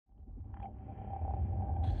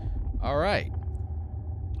Alright.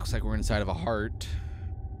 Looks like we're inside of a heart.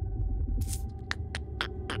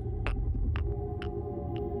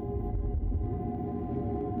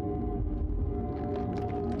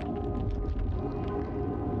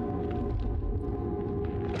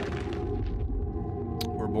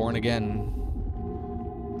 We're born again.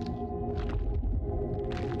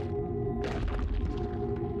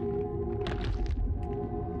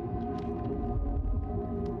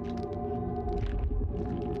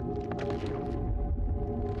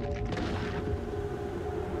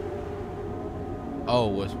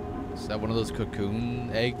 Oh, is that one of those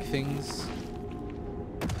cocoon egg things?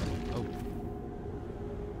 Oh.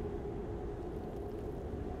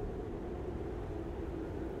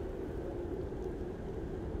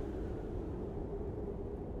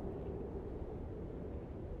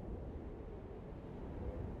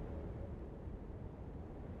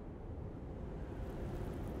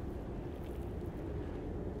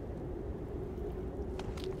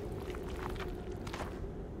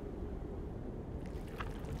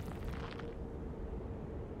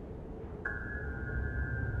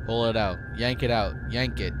 Pull it out. Yank it out.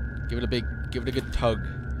 Yank it. Give it a good tug.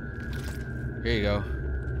 Here you go.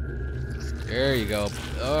 There you go.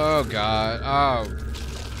 Oh, God. Oh.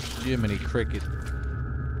 Jiminy Cricket.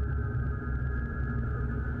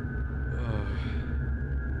 Oh.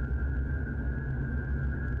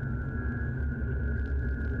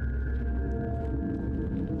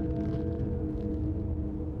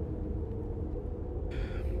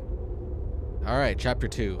 All right, chapter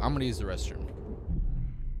 2. I'm going to use the restroom.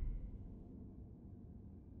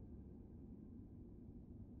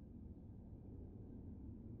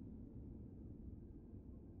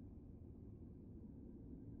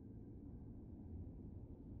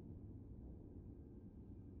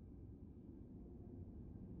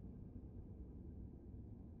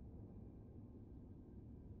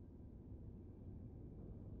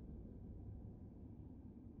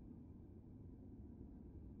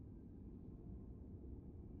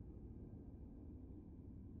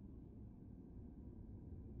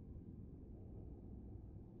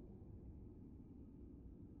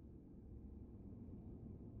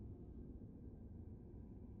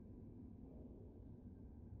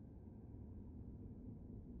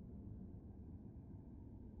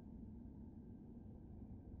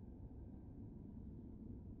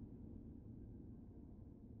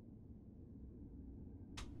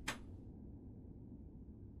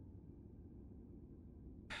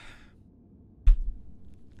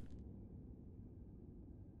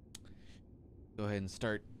 Go ahead and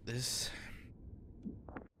start this.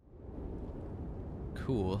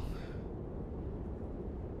 Cool.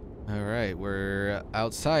 All right, we're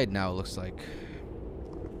outside now, it looks like.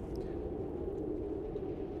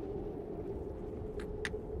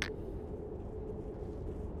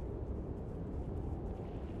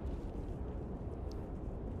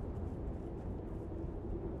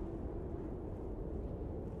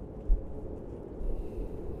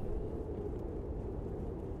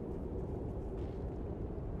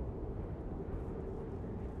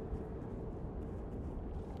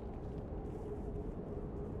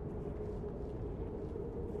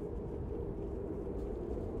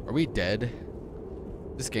 Are we dead?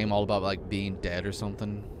 This game all about like being dead or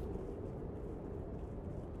something?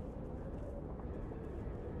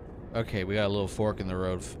 Okay, we got a little fork in the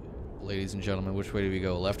road, ladies and gentlemen. Which way do we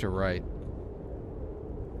go? Left or right?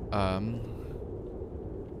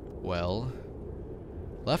 Well,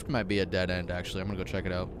 left might be a dead end actually. I'm gonna go check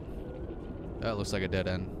it out. That looks like a dead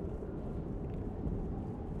end.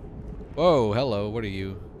 Whoa, hello, what are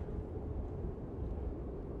you?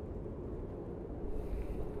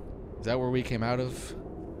 Is that where we came out of?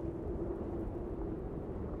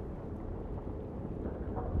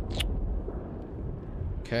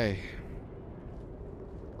 Okay.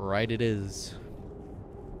 Right it is.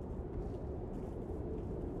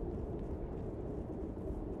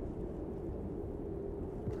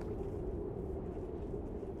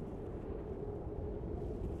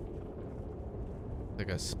 Like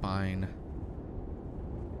a spine.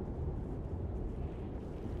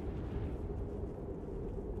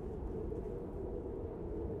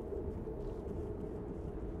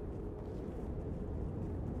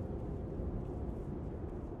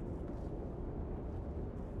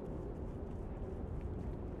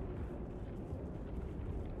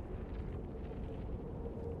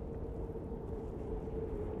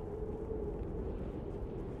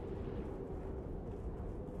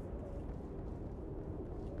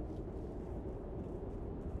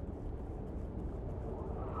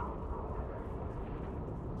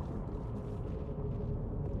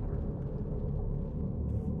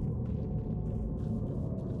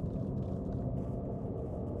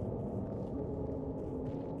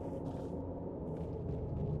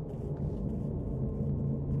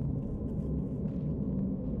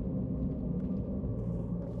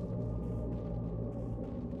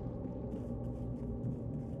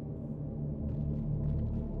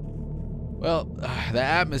 Well, the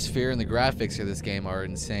atmosphere and the graphics of this game are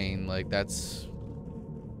insane. Like, that's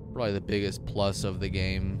probably the biggest plus of the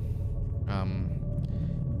game.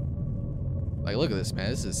 Like, look at this, man.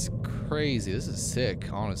 This is crazy. This is sick,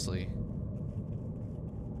 honestly.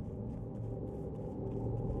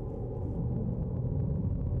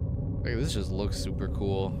 Like, this just looks super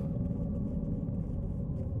cool.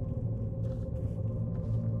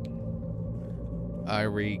 Are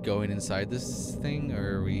we going inside this thing,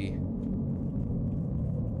 or are we...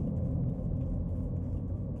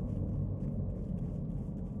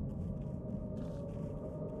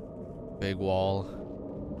 Big wall.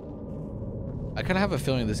 I kind of have a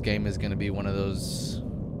feeling this game is going to be one of those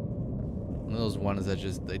ones that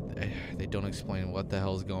just they don't explain what the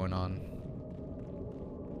hell's going on.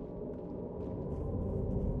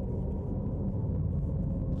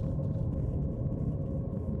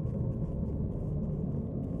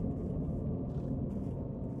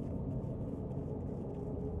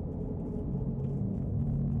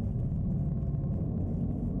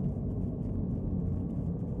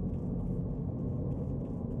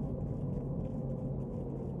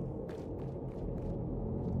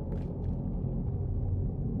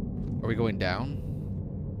 Are we going down?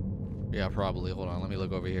 Yeah, probably. Hold on, let me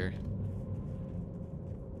look over here.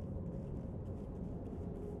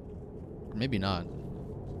 Or maybe not.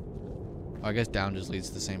 Oh, I guess down just leads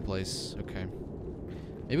to the same place. Okay.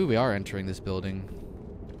 Maybe we are entering this building.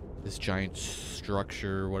 This giant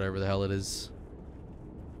structure, whatever the hell it is.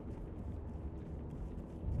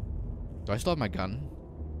 Do I still have my gun?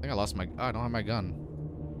 I think I lost my... Oh, I don't have my gun.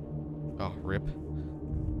 Oh, rip.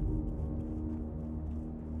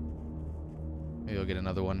 Maybe I'll get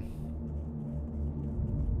another one.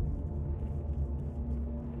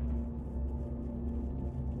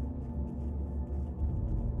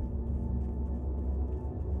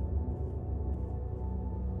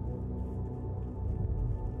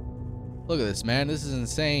 Look at this, man. This is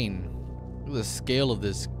insane. Look at the scale of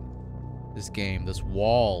this game. This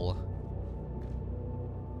wall.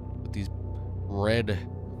 With these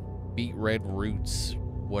beet red roots.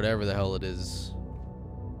 Whatever the hell it is.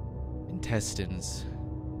 Intestines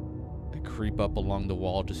that creep up along the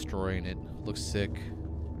wall, destroying it. Looks sick.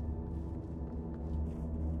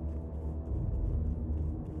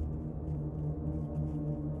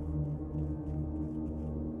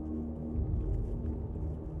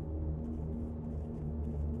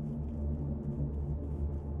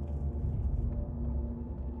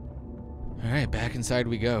 Alright, back inside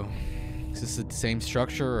we go. Is this the same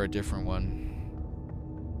structure or a different one?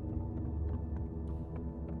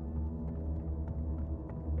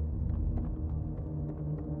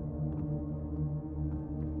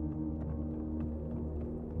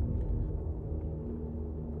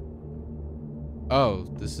 Oh,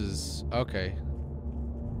 this is... Okay.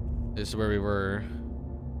 This is where we were.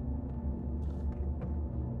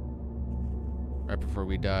 Right before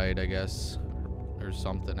we died, I guess. Or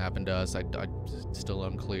something happened to us. I'm still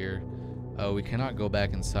unclear. Oh, we cannot go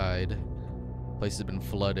back inside. Place has been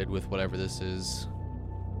flooded with whatever this is.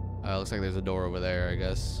 Looks like there's a door over there, I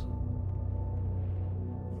guess.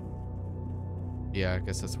 Yeah, I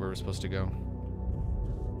guess that's where we're supposed to go.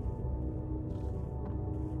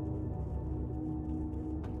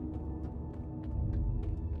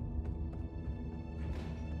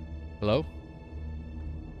 Hello?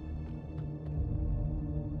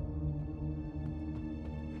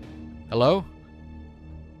 Hello?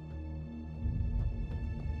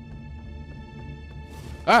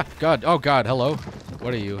 Ah, God. Oh, God. Hello.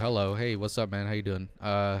 What are you? Hello. Hey, what's up, man? How you doing?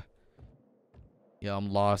 Yeah,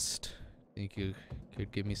 I'm lost. Think you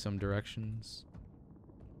could give me some directions?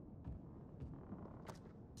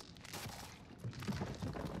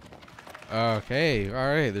 Okay. All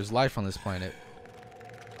right. There's life on this planet.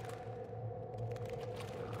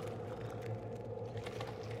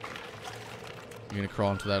 You gonna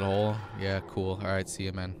crawl into that hole? Yeah, cool. All right, see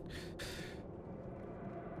you, man.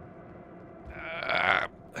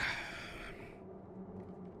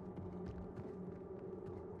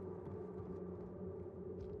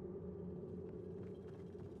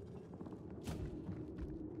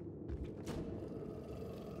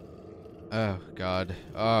 Oh, God.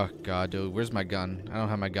 Oh, God, dude. Where's my gun? I don't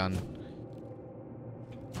have my gun.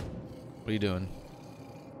 What are you doing?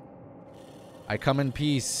 I come in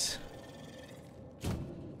peace.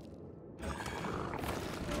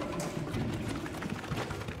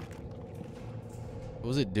 What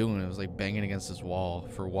was it doing? It was like banging against this wall.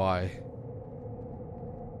 For why?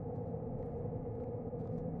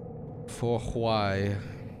 For why?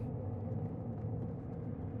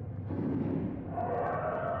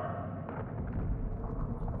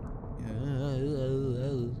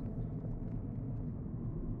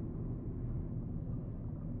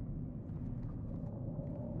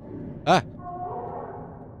 Ah!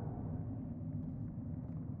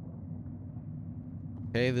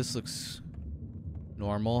 Okay, this looks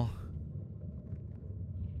normal.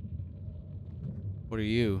 What are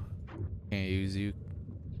you? Can't use you.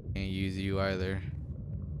 Can't use you either.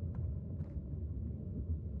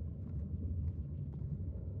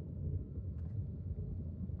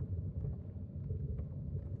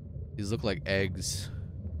 These look like eggs.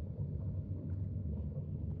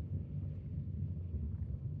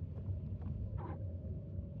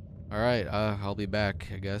 Alright, I'll be back,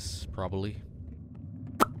 I guess, probably.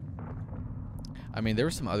 I mean, there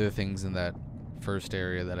were some other things in that first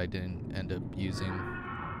area that I didn't end up using.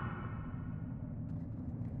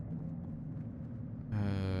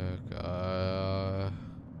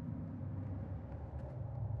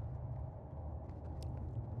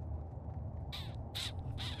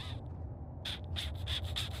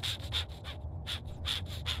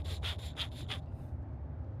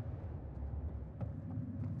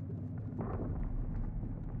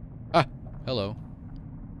 Ah, hello.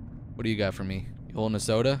 What do you got for me? You holding a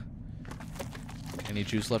soda? Any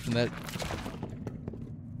juice left in that?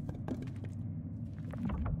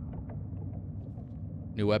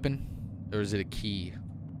 New weapon? Or is it a key?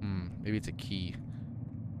 Maybe it's a key.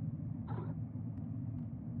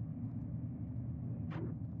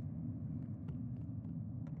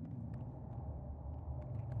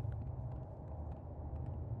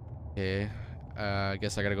 Okay. I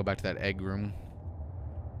guess I gotta go back to that egg room.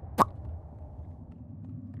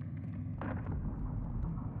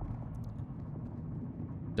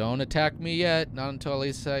 Don't attack me yet. Not until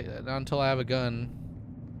I have a gun.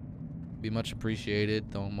 Be much appreciated,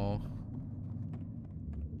 Domo.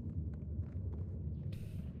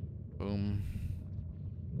 Boom.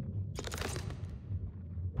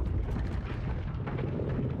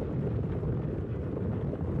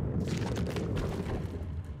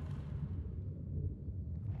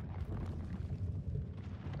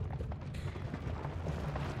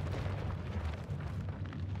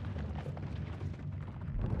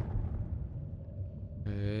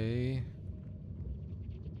 Okay.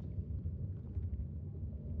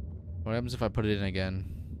 What happens if I put it in again?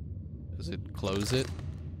 Does it close it?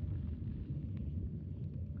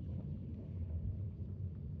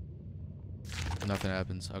 Nothing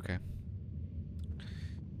happens. Okay.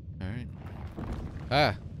 All right.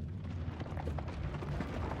 Ah.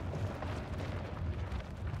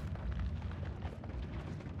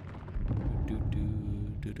 Do do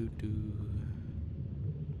do do do.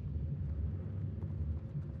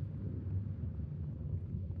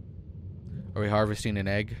 Are we harvesting an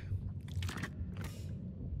egg?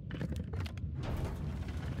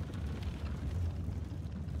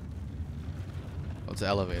 Oh, it's an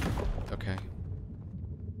elevator. Okay.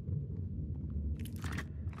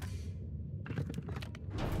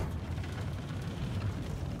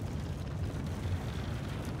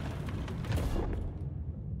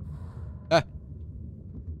 Ah.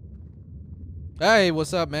 Hey,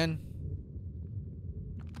 what's up, man?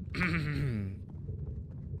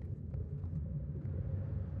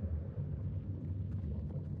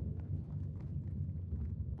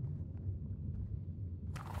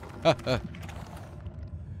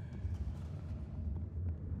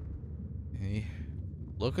 Hey.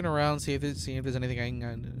 Looking around, see if there's anything I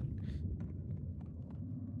can.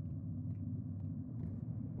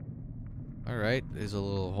 All right, there's a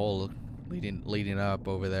little hole leading up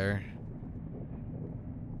over there.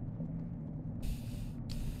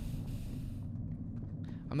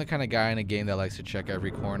 I'm the kind of guy in a game that likes to check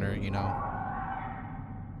every corner, you know,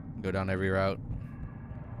 go down every route.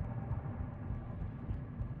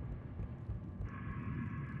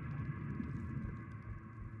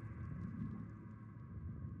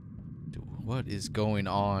 What is going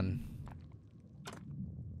on?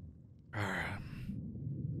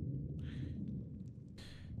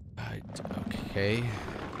 Okay.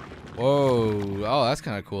 Whoa. Oh, that's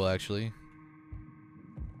kind of cool, actually.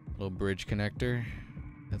 Little bridge connector.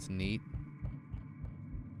 That's neat.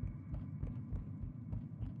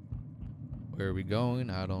 Where are we going?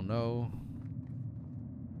 I don't know.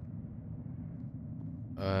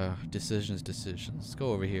 Decisions. Let's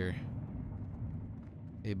go over here.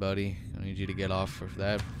 Hey, buddy. I need you to get off of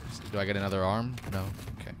that. Do I get another arm? No.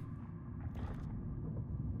 Okay.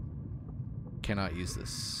 Cannot use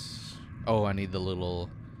this. Oh, I need the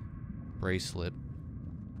little bracelet.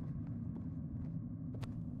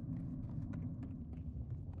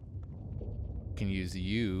 Can use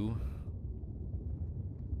you.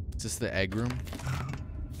 Is this the egg room?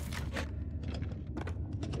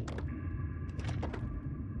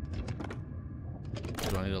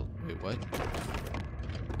 Do I need to wait? What?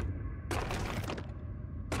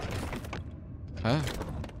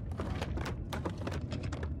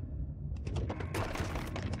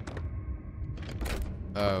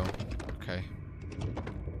 Oh, okay.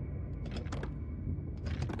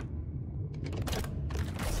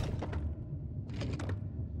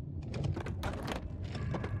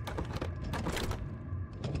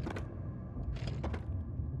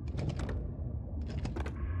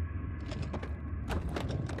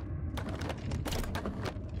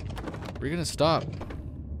 We're gonna stop.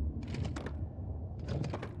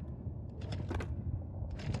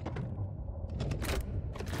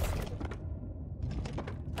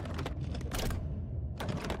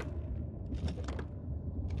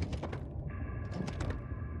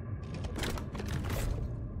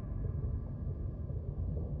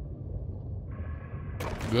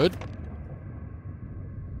 Good.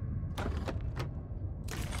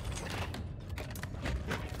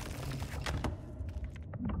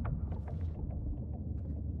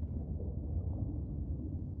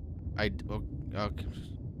 Oh, okay.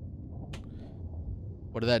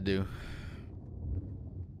 What did that do?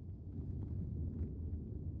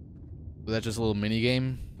 Was that just a little mini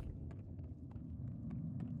game?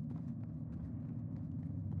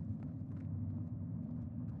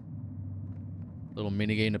 Little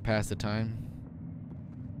mini game to pass the time.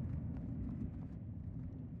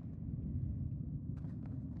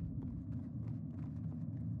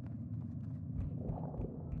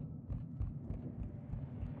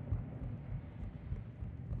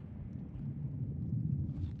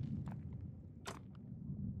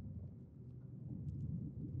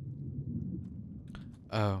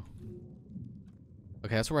 Oh.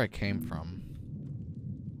 Okay, that's where I came from.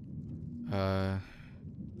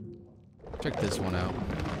 Check this one out.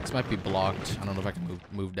 This might be blocked. I don't know if I can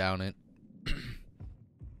move down it.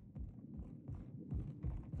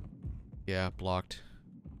 Yeah, blocked.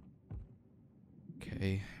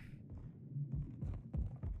 Okay.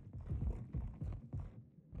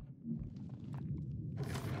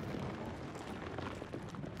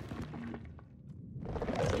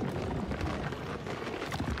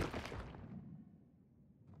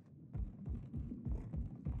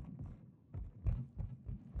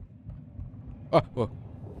 Oh, whoa.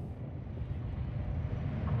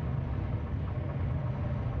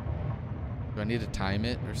 Do I need to time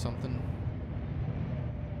it or something?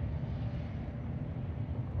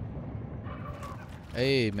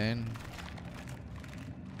 Hey, man.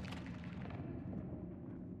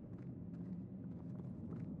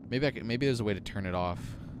 Maybe there's a way to turn it off.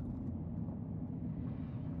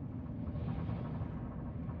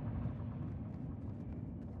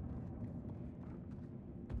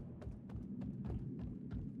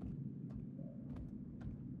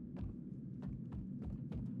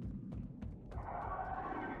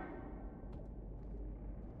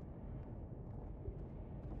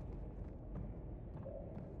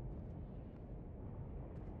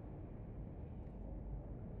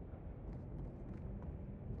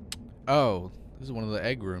 Oh, this is one of the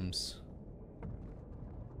egg rooms.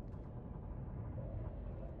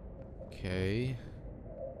 Okay.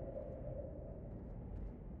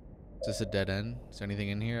 Is this a dead end? Is there anything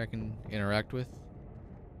in here I can interact with?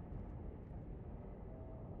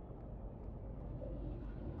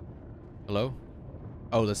 Hello?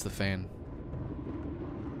 Oh, that's the fan.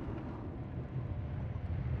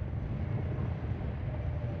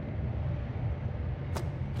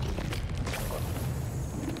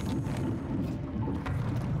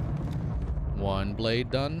 One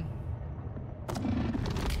blade done.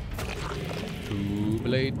 Two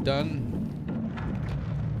blade done.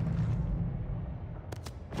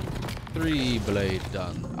 Three blade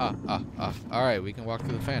done. Alright, we can walk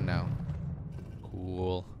through the fan now.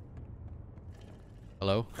 Cool.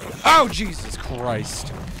 Hello? Oh, Jesus Christ.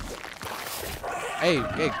 Hey,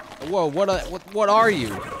 whoa, what are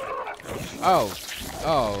you? Oh,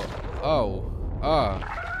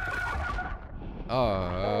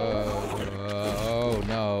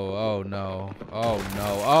 no,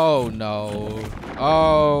 oh no.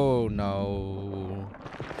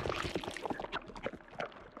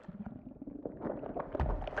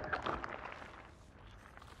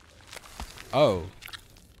 Oh.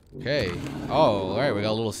 Okay. Oh, alright, we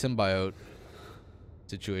got a little symbiote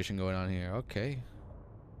situation going on here. Okay.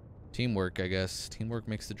 Teamwork, I guess. Teamwork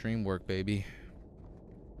makes the dream work, baby.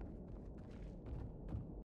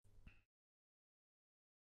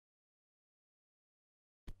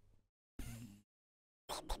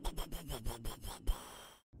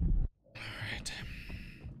 Alright.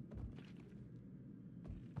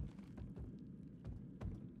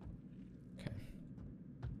 Okay.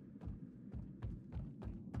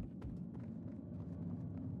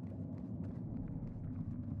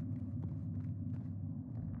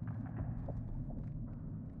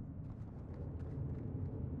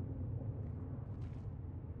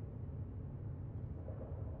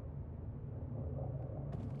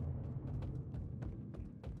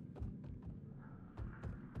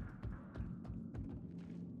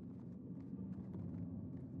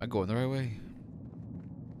 I going the right way?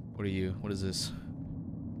 What are you? What is this?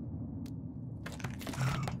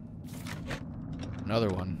 Another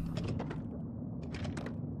one.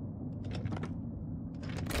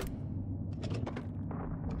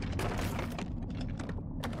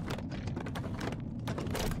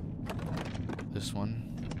 This one.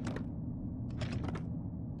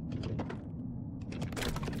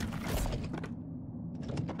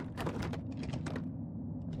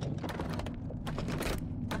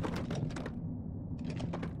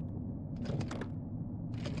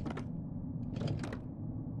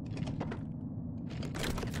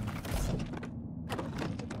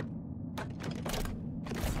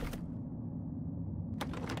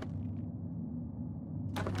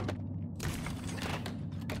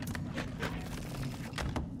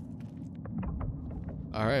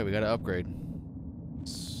 Alright, we gotta upgrade.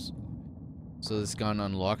 So this gun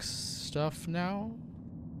unlocks stuff now?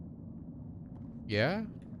 Yeah?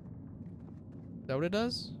 Is that what it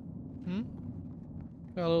does? Hmm?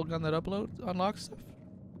 Got a little gun that unlocks stuff?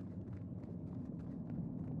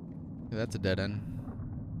 Yeah, that's a dead end.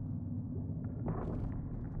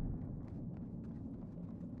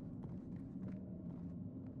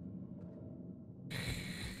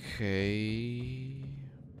 Okay.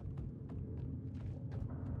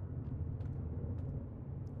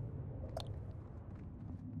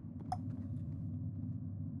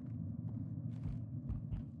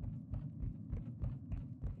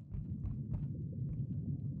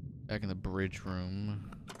 Back in the bridge room.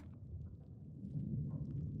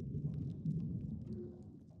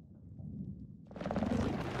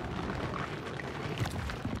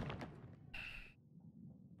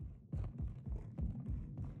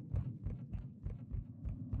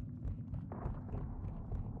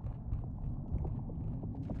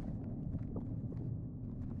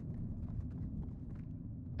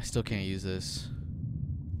 I still can't use this.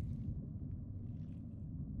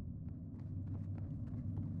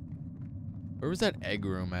 Where was that egg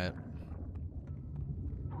room at?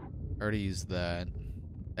 I already used that.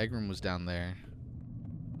 Egg room was down there.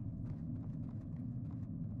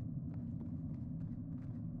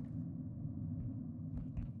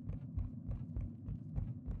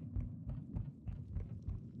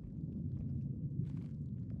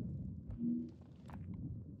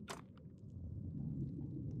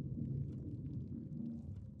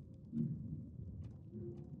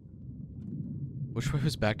 Which way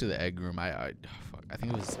was back to the egg room? Oh, fuck. I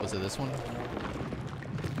think it was it this one?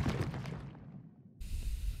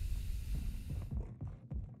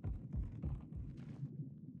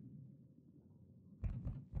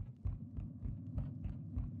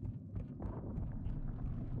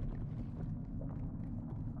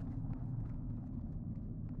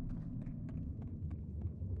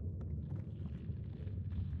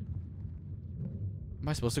 Am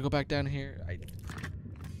I supposed to go back down here?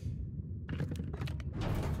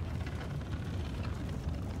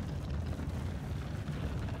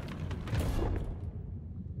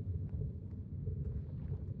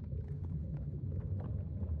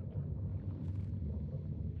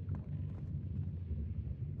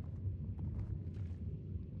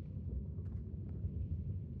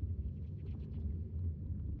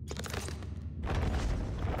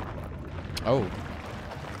 Oh.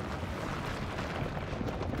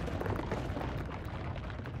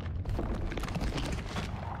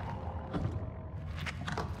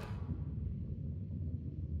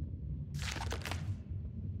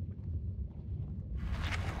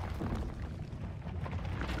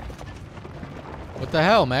 What the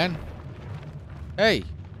hell, man? Hey!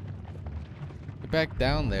 Get back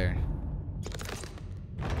down there.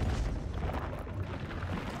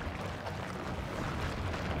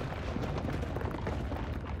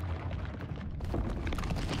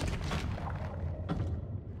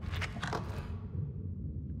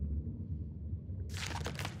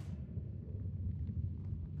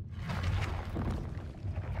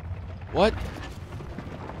 What?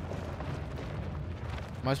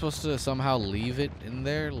 Am I supposed to somehow leave it in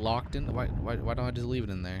there, locked in? Why don't I just leave it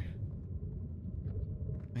in there?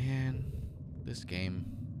 Man, this game.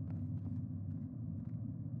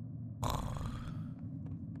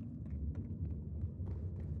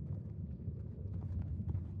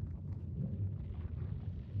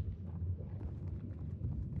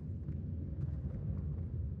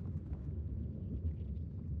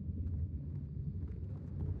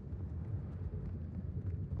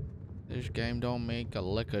 This game don't make a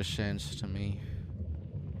lick of sense to me.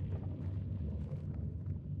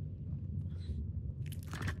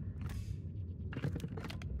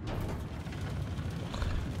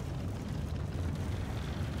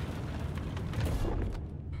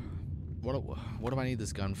 What do I need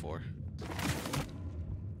this gun for?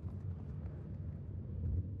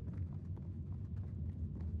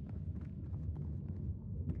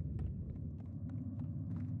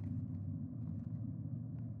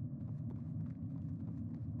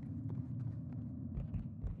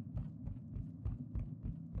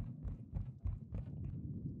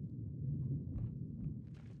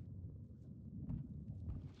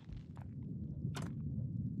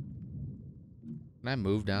 Can I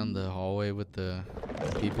move down the hallway with the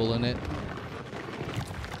people in it?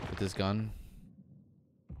 With this gun?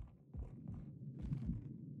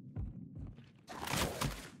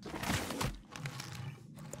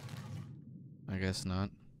 I guess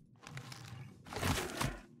not.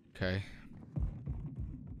 Okay.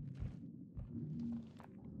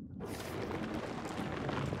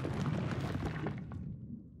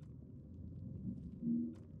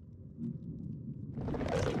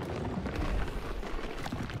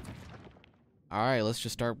 Alright, let's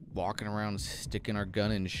just start walking around sticking our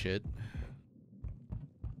gun in shit.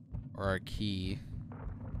 Or our key.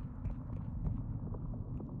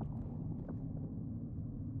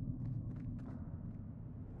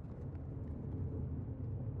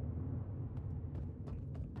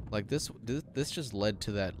 Like this just led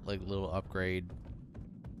to that like little upgrade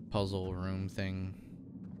puzzle room thing.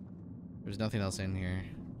 There's nothing else in here.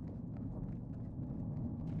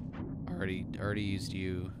 Already used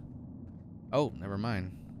you. Oh, never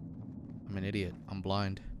mind. I'm an idiot. I'm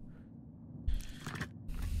blind.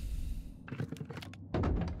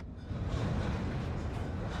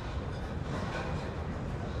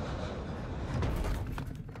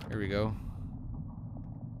 Here we go.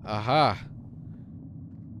 Aha!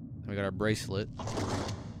 We got our bracelet.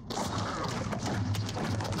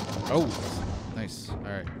 Oh! Nice.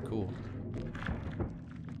 Alright, cool.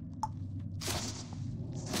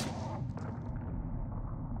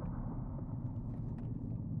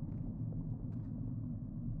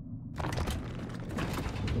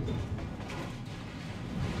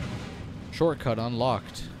 Shortcut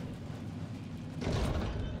unlocked.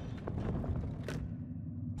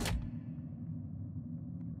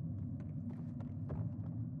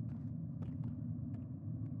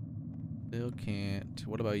 Still can't.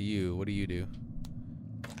 What about you? What do you do?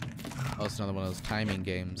 Oh, it's another one of those timing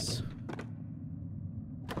games.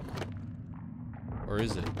 Or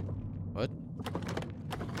is it? What?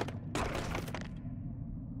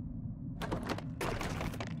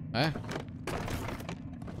 Huh?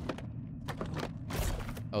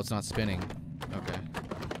 Oh, it's not spinning. Okay.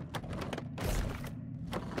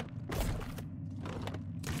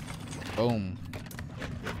 Boom.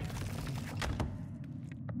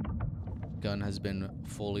 Gun has been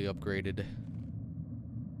fully upgraded.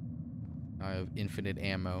 I have infinite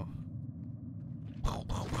ammo.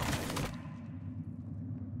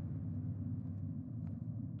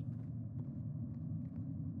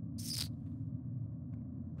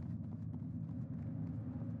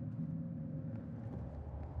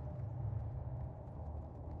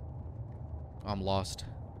 I'm lost.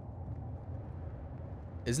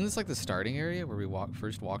 Isn't this like the starting area where we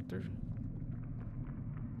first walked through?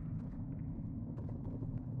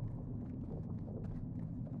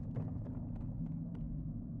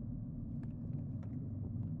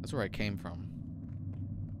 That's where I came from.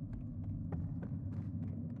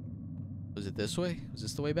 Was it this way? Was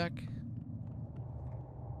this the way back?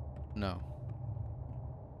 No.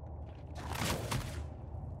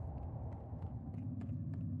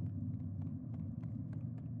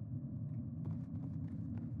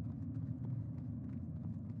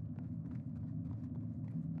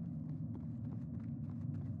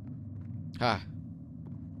 Ha.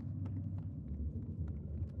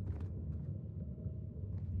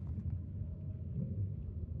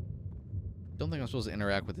 Don't think I'm supposed to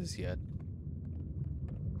interact with this yet.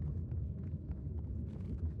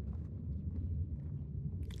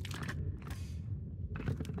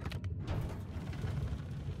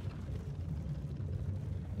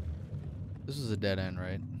 This is a dead end,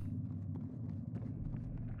 right?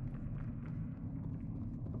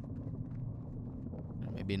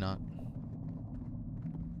 Maybe not.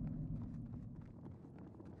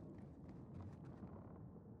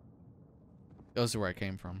 Goes to where I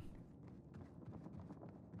came from.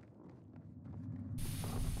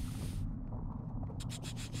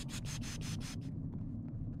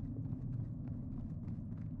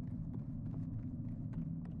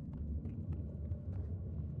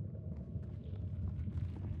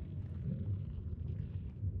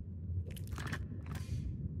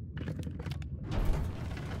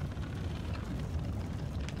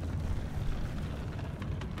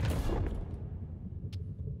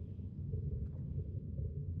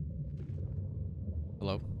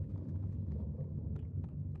 Hello?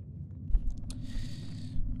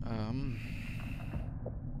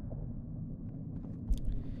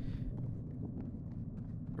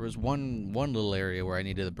 There was one little area where I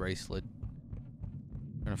needed a bracelet.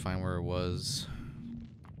 I'm trying to find where it was.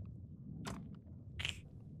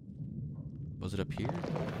 Was it up here?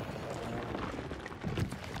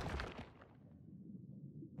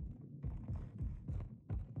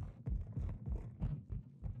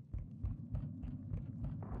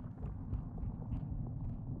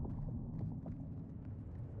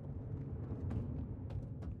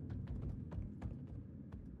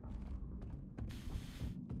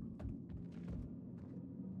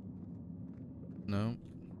 No.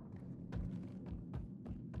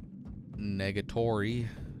 Negatory.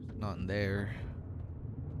 Not in there.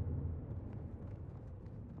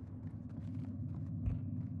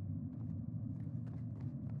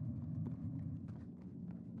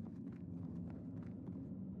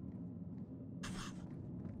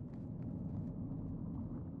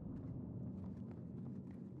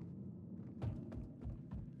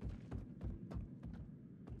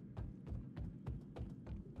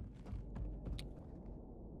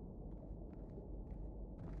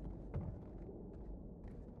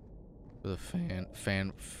 The fan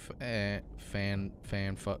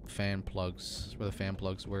plugs. That's where the fan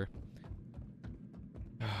plugs were.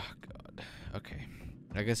 Oh god. Okay.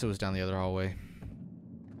 I guess it was down the other hallway.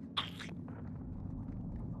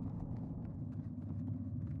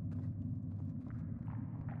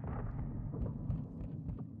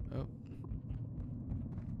 Oh.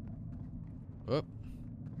 Oh.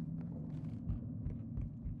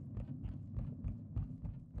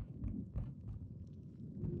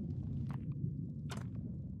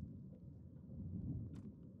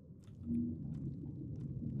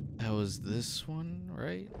 That was this one,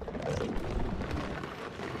 right?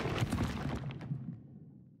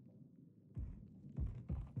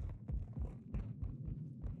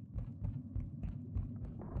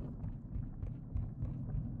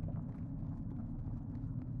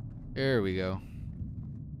 There we go.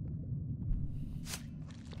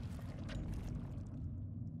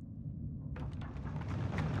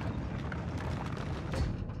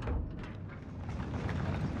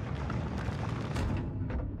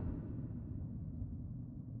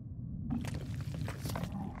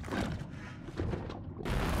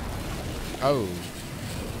 Oh.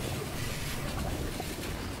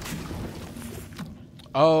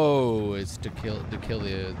 Oh, it's to kill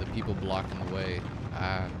the people blocking the way.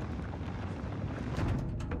 Ah.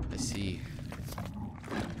 I see.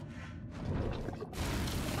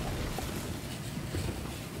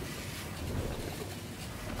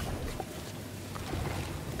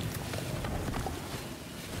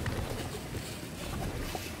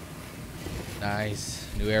 Nice.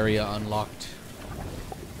 New area unlocked.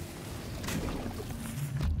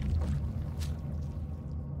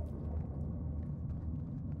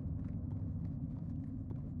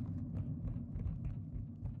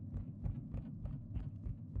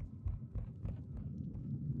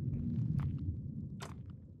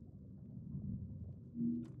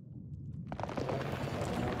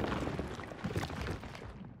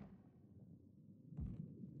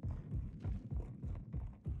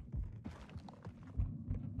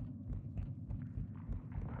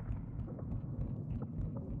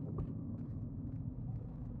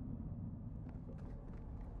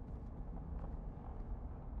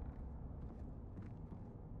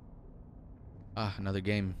 Ah, another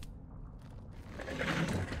game.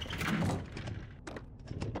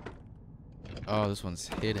 Oh, this one's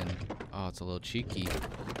hidden. Oh, it's a little cheeky.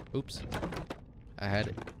 Oops. I had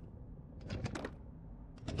it.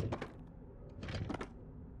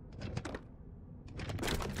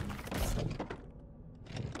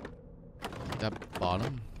 That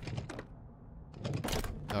bottom?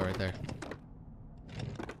 Oh, right there.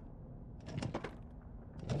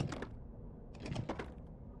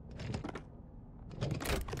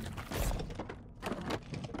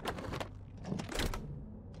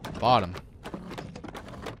 Bottom.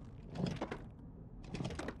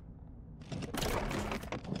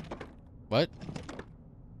 What?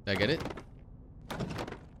 Did I get it?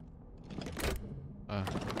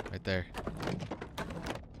 Right there.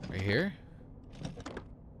 Right here?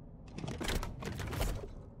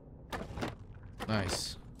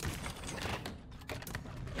 Nice.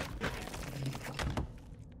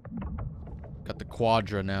 Got the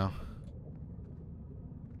quadra now.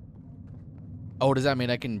 Oh, does that mean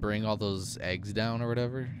I can bring all those eggs down or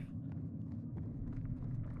whatever?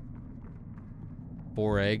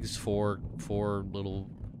 4 eggs, four little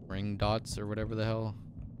ring dots or whatever the hell.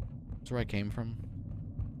 That's where I came from.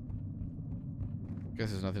 Guess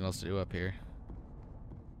there's nothing else to do up here.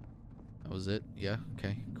 That was it? Yeah?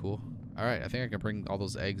 Okay, cool. Alright, I think I can bring all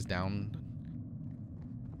those eggs down.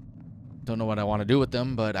 Don't know what I want to do with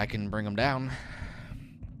them, but I can bring them down.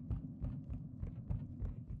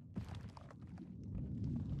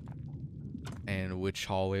 And which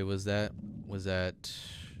hallway was that? Was that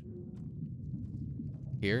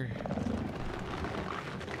here?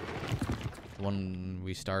 The one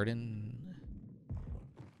we start in?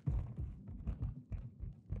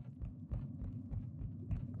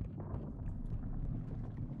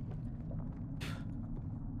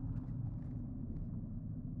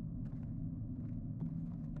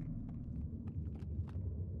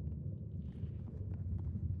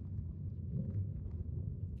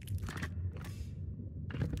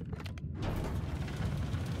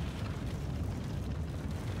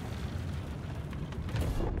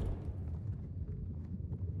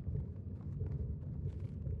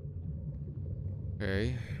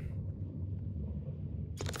 Okay.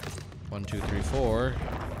 1, 2, 3, 4.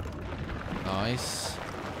 Nice.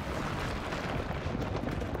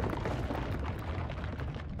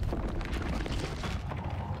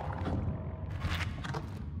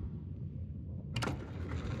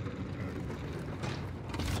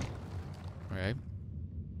 All right.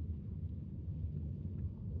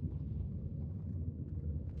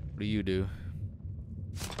 What do you do?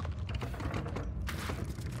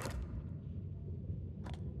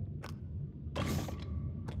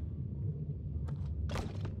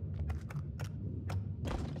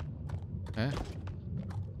 Huh?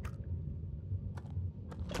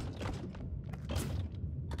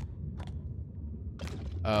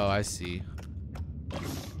 Oh, I see.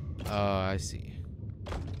 Oh, I see.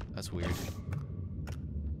 That's weird.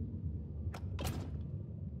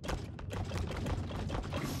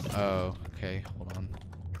 Oh, okay. Hold on.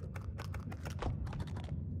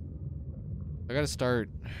 I gotta start.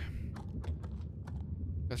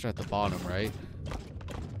 Gotta start at the bottom, right?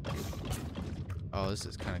 Oh, this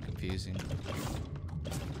is kind of confusing.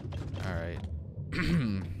 All right.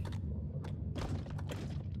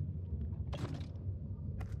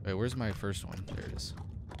 Wait, where's my first one? There it is.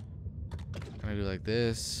 Can I do like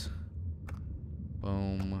this?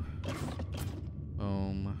 Boom.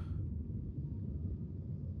 Boom.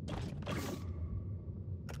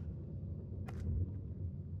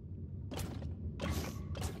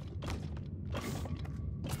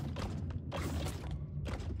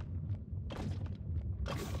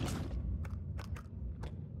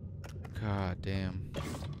 God damn.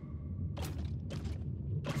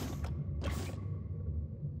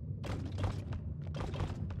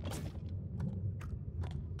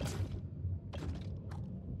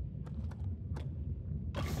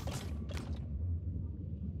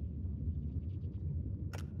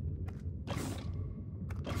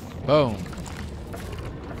 Boom.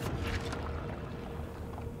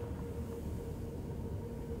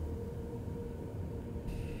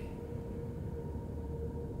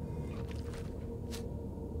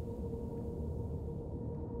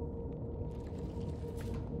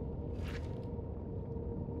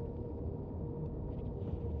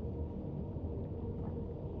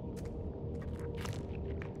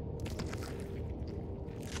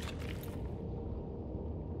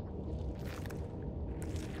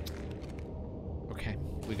 Okay,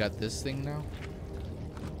 we got this thing now.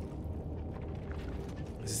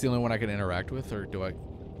 Is this the only one I can interact with, or do I?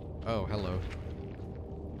 Oh, hello.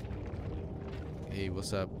 Hey,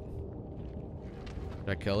 what's up?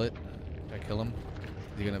 Did I kill it? Did I kill him?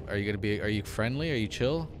 Are you gonna be? Are you friendly? Are you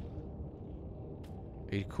chill?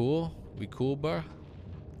 Are you cool? We cool, bruh?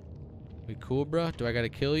 We cool, bruh? Do I gotta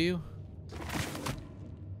kill you?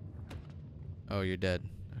 Oh, you're dead.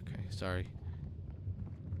 Okay, sorry.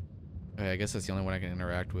 Okay, I guess that's the only one I can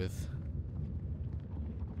interact with.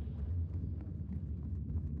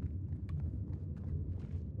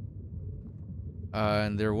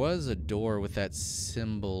 And there was a door with that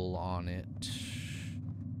symbol on it.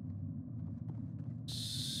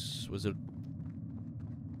 Was it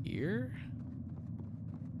here?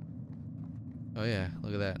 Oh yeah,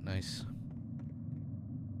 look at that, nice.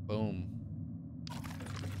 Boom.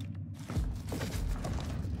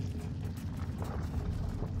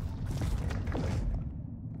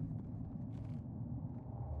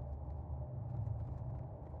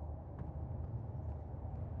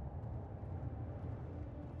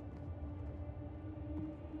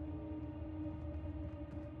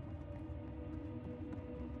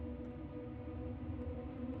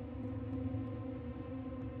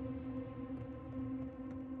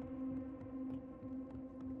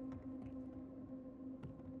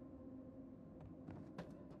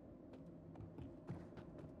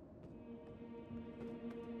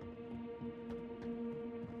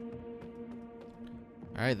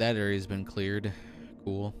 Alright, that area's been cleared.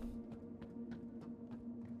 Cool.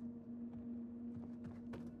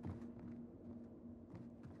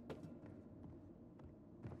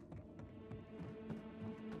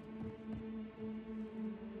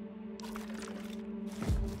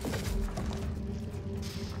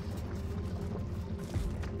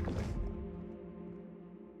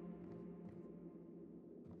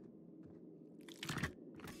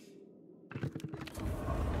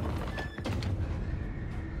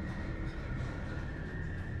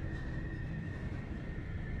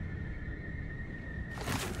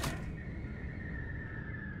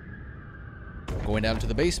 Going down to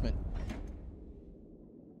the basement.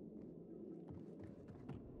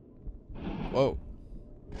 Whoa.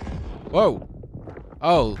 Whoa.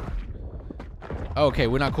 Oh. Okay,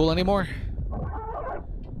 we're not cool anymore?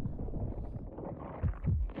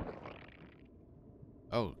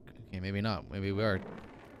 Oh, okay, maybe not. Maybe we are.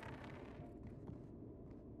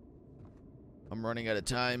 I'm running out of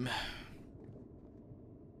time.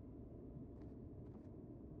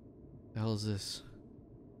 The hell is this?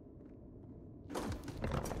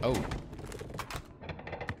 Oh.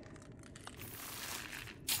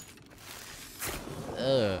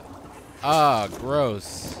 Ugh. Ah,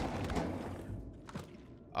 gross.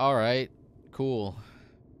 Alright. Cool.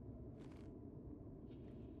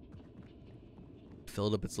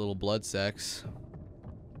 Filled up its little blood sacs.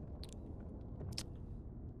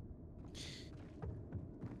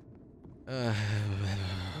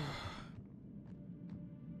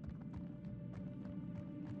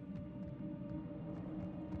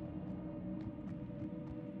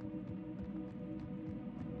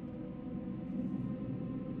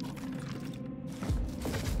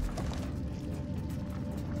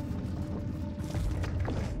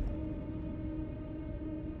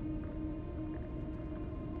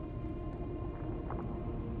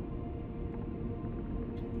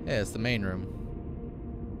 Yeah, it's the main room.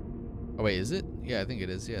 Oh, wait, is it? Yeah, I think it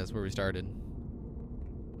is. Yeah, that's where we started.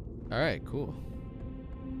 Alright, cool.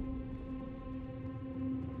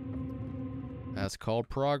 That's called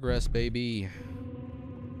progress, baby.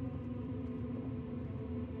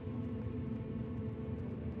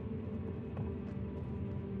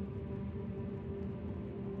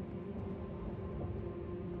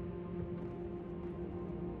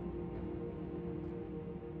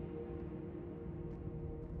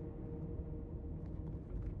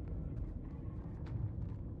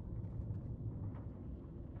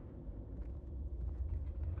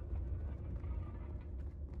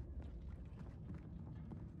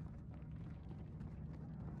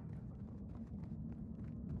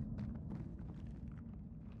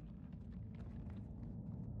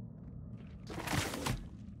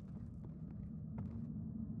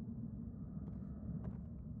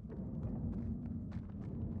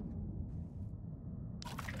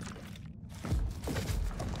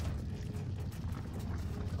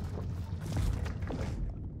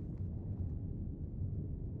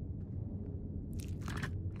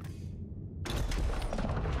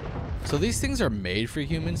 So these things are made for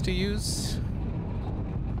humans to use?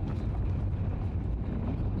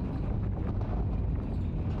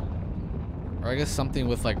 Or I guess something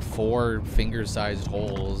with like 4 finger-sized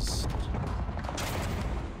holes.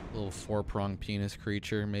 Little 4-pronged penis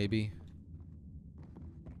creature, maybe.